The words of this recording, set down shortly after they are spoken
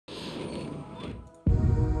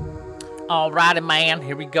Alrighty, man.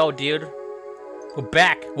 Here we go, dude. We're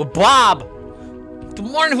back with Bob. The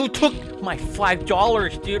one who took my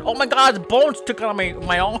 $5, dude. Oh my God, the bones took out of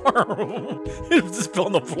my arm. It just fell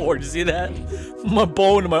on the floor. Did you see that? My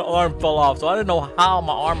bone in my arm fell off. So I don't know how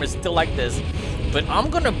my arm is still like this. But I'm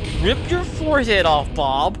gonna rip your forehead off,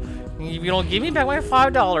 Bob. If you don't give me back my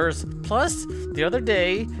 $5. Plus, the other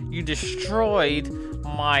day you destroyed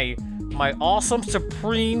my awesome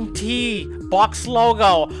Supreme Tea box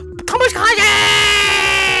logo. Come on,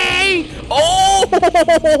 oh!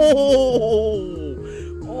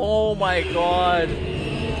 Oh my God!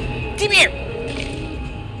 Come here!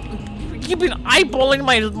 You've been eyeballing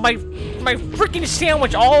my freaking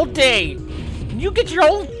sandwich all day. You get your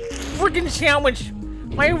own freaking sandwich.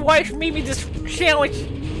 My wife made me this sandwich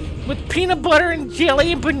with peanut butter and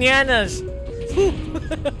jelly and bananas.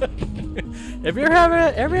 Have you ever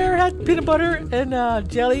had peanut butter and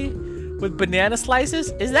jelly with banana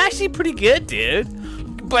slices? It's actually pretty good, dude.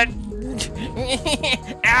 But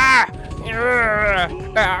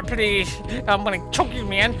please, I'm gonna choke you,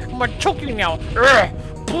 man. I'm gonna choke you now.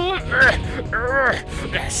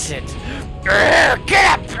 That's it. Get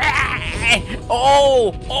up!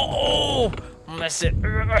 Oh! That's it.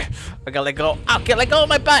 I gotta let go. I can't let go of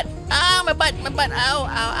my butt. Oh, my butt.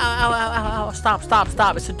 Ow. Stop.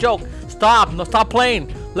 It's a joke. Stop. No, stop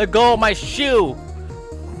playing. Let go of my shoe.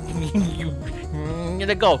 You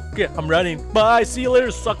let go. Yeah, I'm running. Bye. See you later,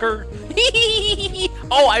 sucker.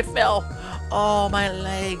 Oh, I fell. Oh, my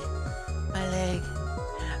leg. And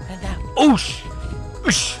now, oosh.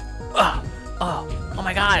 Oh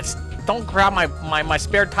my God. Don't grab my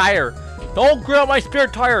spare tire. Don't grab my spare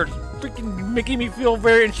tire. Freaking making me feel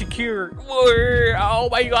very insecure. Oh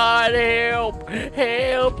my God,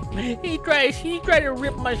 help. He tried to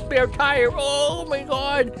rip my spare tire. Oh my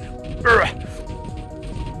God.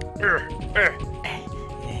 Here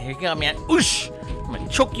you go, man. Oosh. I'm gonna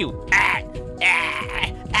choke you.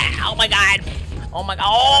 Oh my God. Oh my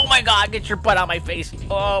God, get your butt out of my face.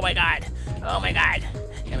 Oh my God.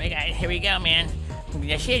 Here we go, man.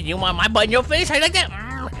 That's it. You want my butt in your face? I like that.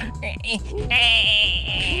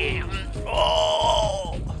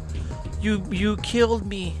 Oh, you killed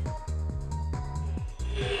me.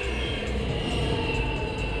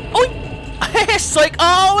 Oh, it's like,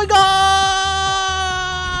 oh my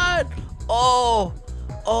God. Oh,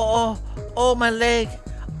 my leg.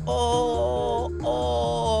 Oh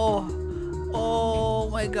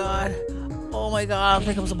my God. Oh my God, I don't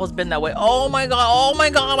think I'm supposed to bend that way. Oh my God,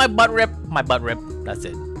 my butt ripped. That's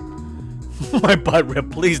it. My butt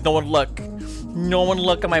ripped. Please, no one look. No one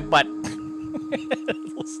look at my butt.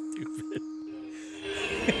 So stupid.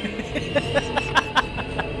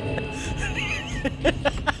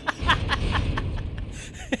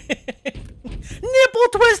 Nipple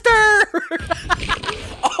twister!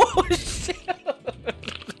 Oh shit.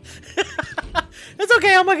 It's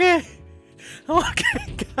okay, I'm okay,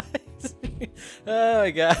 guys. Oh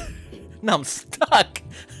my God. Now I'm stuck.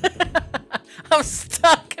 I'm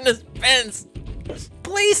stuck in this fence.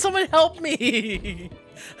 Please, someone help me.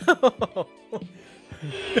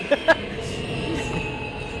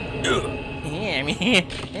 Yeah,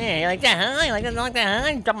 you like that, huh? You like that,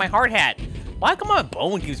 huh? Drop my hard hat. Why come my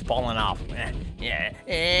bone keeps falling off? Yeah.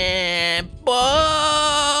 And boom!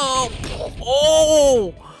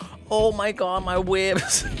 Oh my God, my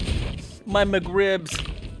ribs. My McRibs.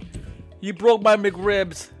 You broke my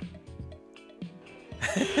McRibs.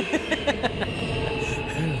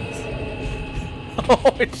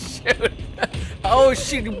 Oh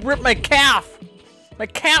shoot, you ripped my calf. My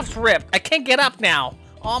calf's ripped. I can't get up now.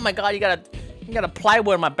 Oh my God, you got a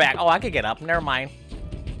plywood on my back. Oh, I can get up, never mind.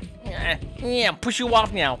 Yeah, push you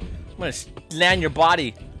off now. I'm gonna land your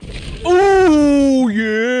body. Oh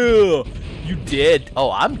yeah, you dead.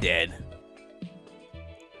 Oh, I'm dead.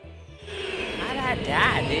 How'd I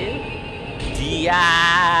die, dude?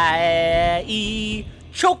 D-I-E,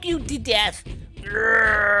 choke you to death.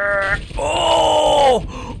 Oh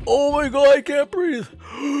my God, I can't breathe.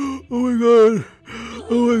 Oh my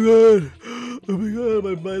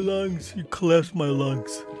God, my lungs. You collapsed my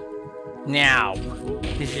lungs. Now,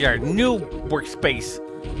 this is our new workspace.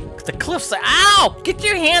 The cliffside. Ow! Get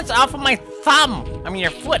your hands off of my thumb. I mean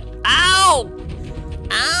your foot. Ow!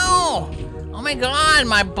 Oh my God,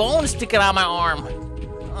 my bone's sticking out of my arm.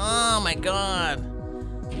 Oh my God.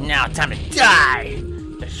 Now time to die.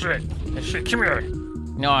 That's it. Come here.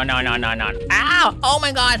 No. Ow! Oh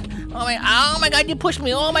my God. Oh my God, you pushed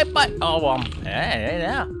me. Oh my butt. Oh,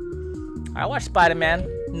 yeah. I watched Spider-Man.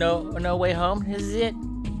 No Way Home. This is it.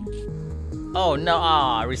 Oh no.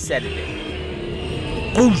 I resetted it.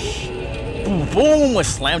 Boosh. Boom. I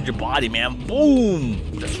slammed your body, man. Boom.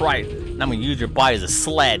 That's right. I'm gonna use your body as a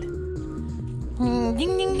sled. Ding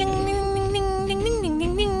ding ding ding ding ding ding ding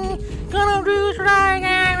ding ding. Gonna do right.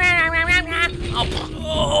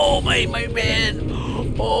 Oh my bed.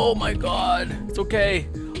 Oh my god. It's okay.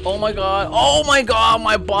 Oh my god. Oh my god.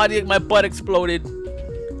 My butt exploded.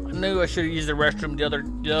 I knew I should have used the restroom the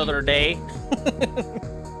other day.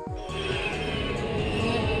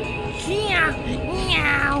 Yeah.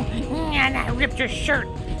 And I ripped your shirt.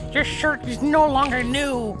 Your shirt is no longer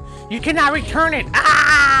new. You cannot return it.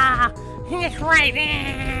 Ah! That's right.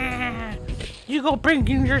 You go bring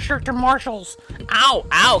your shirt to Marshall's. Ow!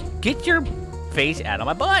 Ow! Get your face out of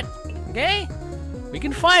my butt. Okay? We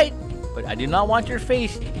can fight, but I do not want your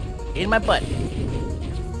face in my butt.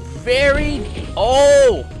 Very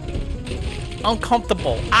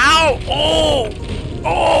uncomfortable. Ow!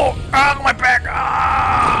 Ow, my back!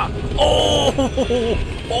 Ah!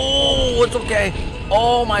 It's okay.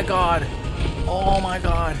 Oh my god. Oh my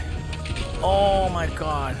god. Oh my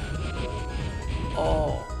god.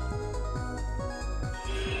 Oh.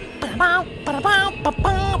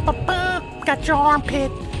 Got your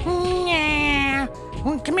armpit. Yeah.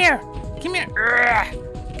 Come here.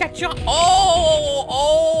 Got your.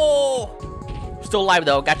 Still alive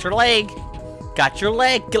though. Got your leg.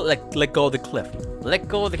 Let go of the cliff. Let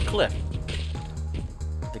go of the cliff.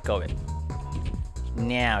 Let go of it.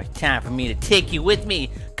 Now it's time for me to take you with me.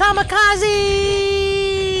 Kamikaze!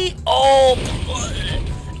 Oh,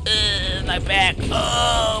 my back.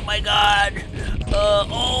 Oh my god.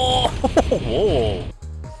 Whoa.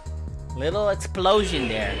 Little explosion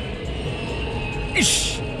there.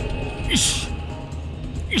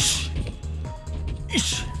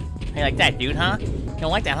 Hey, like that, dude, huh? You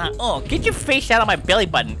don't like that, huh? Oh, get your face out of my belly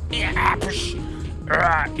button.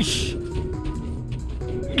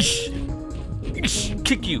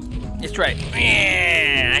 Kick you. That's right.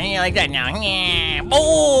 Yeah, like that now. Yeah.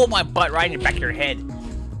 Oh, my butt right in the back of your head.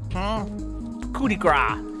 Cootie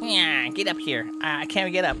gras. Yeah, get up here. I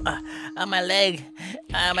can't get up. My leg.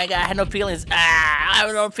 Oh my god, I had no feelings. I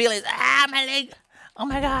have no feelings. My leg. Oh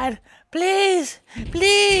my god. Please.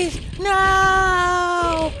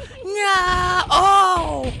 No.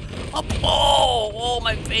 Oh,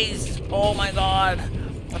 my face. Oh my god.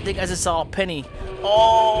 I think I just saw a penny.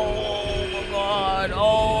 Oh my god.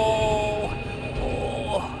 Oh.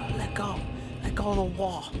 Let go of the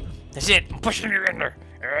wall. That's it. I'm pushing you in there.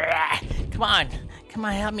 Come on,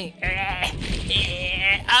 help me.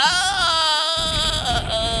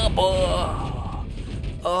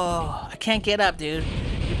 I can't get up, dude.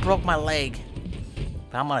 You broke my leg.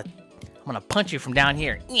 But I'm gonna punch you from down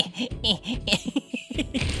here.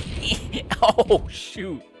 Oh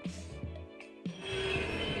shoot.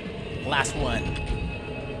 Last one.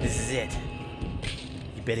 This is it.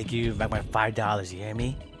 You better give me back my $5, you hear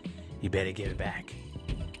me? You better give it back.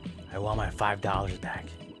 I want my $5 back.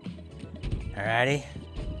 Alrighty?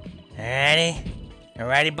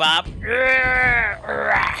 Alrighty, Bob?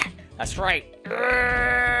 That's right.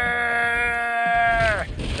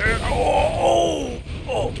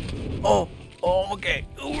 Okay.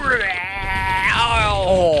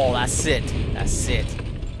 Oh, that's it.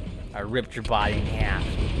 I ripped your body in half.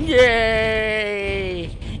 Yay!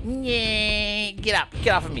 Get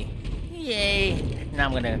off of me. Yay! Now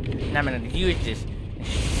I'm gonna use this.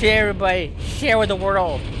 Share with the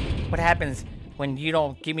world what happens when you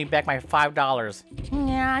don't give me back my $5.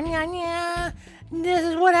 Yeah. This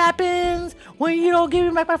is what happens when you don't give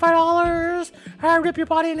me back my $5. I rip your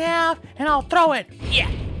body in half and I'll throw it. Yeah.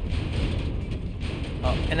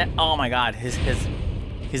 Oh, and then, oh my god, his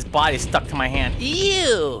body's stuck to my hand.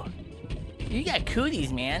 Ew. You got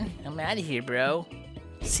cooties, man. I'm out of here, bro.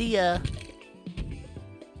 See ya.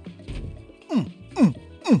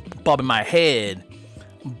 Bobbing my head.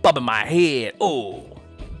 Oh.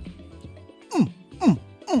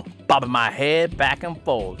 Bobbing my head back and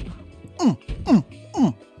forth.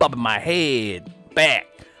 Bobbing my head back.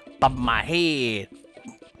 Bobbing my head.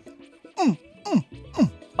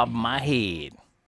 Bobbing my head.